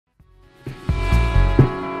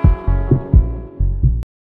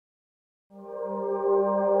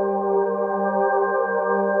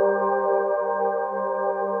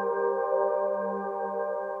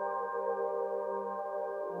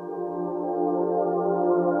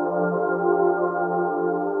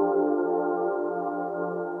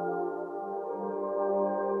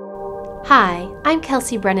Hi, I'm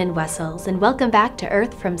Kelsea Brennan-Wessels, and welcome back to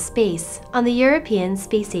Earth from Space on the European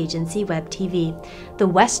Space Agency Web-TV. The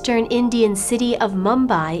western Indian city of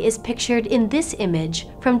Mumbai is pictured in this image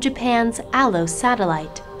from Japan's ALO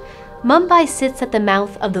satellite. Mumbai sits at the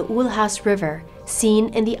mouth of the Ulhas River, seen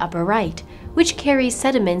in the upper right, which carries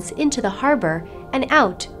sediments into the harbour and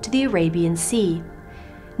out to the Arabian Sea.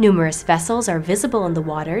 Numerous vessels are visible in the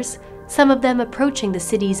waters, some of them approaching the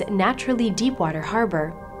city's naturally deep-water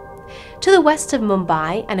harbour. To the west of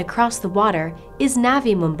Mumbai and across the water is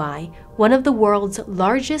Navi Mumbai, one of the world's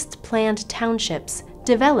largest planned townships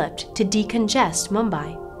developed to decongest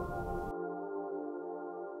Mumbai.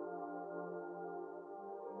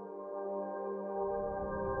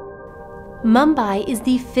 Mumbai is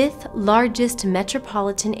the fifth largest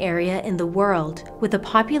metropolitan area in the world, with a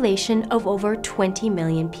population of over 20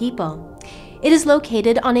 million people. It is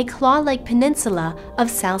located on a claw-like peninsula of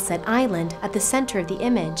Salsette Island at the center of the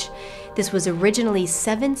image. This was originally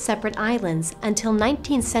 7 separate islands until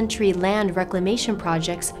 19th century land reclamation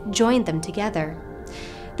projects joined them together.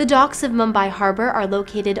 The docks of Mumbai Harbour are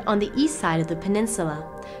located on the east side of the peninsula.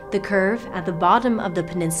 The curve at the bottom of the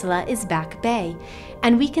peninsula is Back Bay,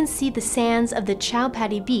 and we can see the sands of the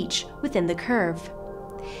Chowpatty Beach within the curve.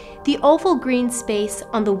 The oval green space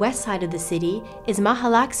on the west side of the city is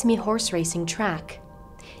Mahalakshmi horse racing track.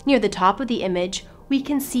 Near the top of the image, we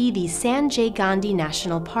can see the Sanjay Gandhi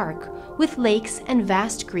National Park, with lakes and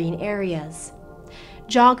vast green areas.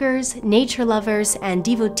 Joggers, nature lovers, and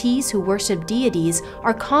devotees who worship deities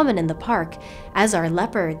are common in the park, as are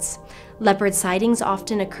leopards. Leopard sightings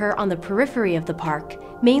often occur on the periphery of the park,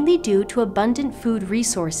 mainly due to abundant food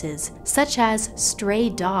resources, such as stray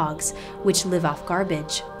dogs, which live off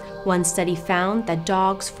garbage. One study found that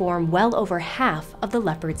dogs form well over half of the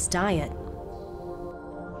leopard's diet.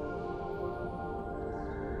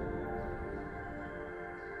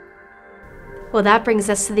 Well, that brings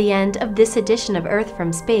us to the end of this edition of Earth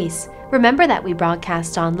from Space. Remember that we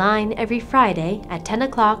broadcast online every Friday at 10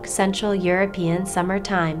 o'clock Central European Summer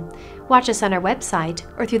Time. Watch us on our website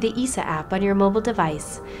or through the ESA app on your mobile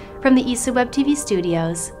device. From the ESA Web-TV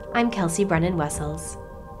studios, I'm Kelsea Brennan-Wessels.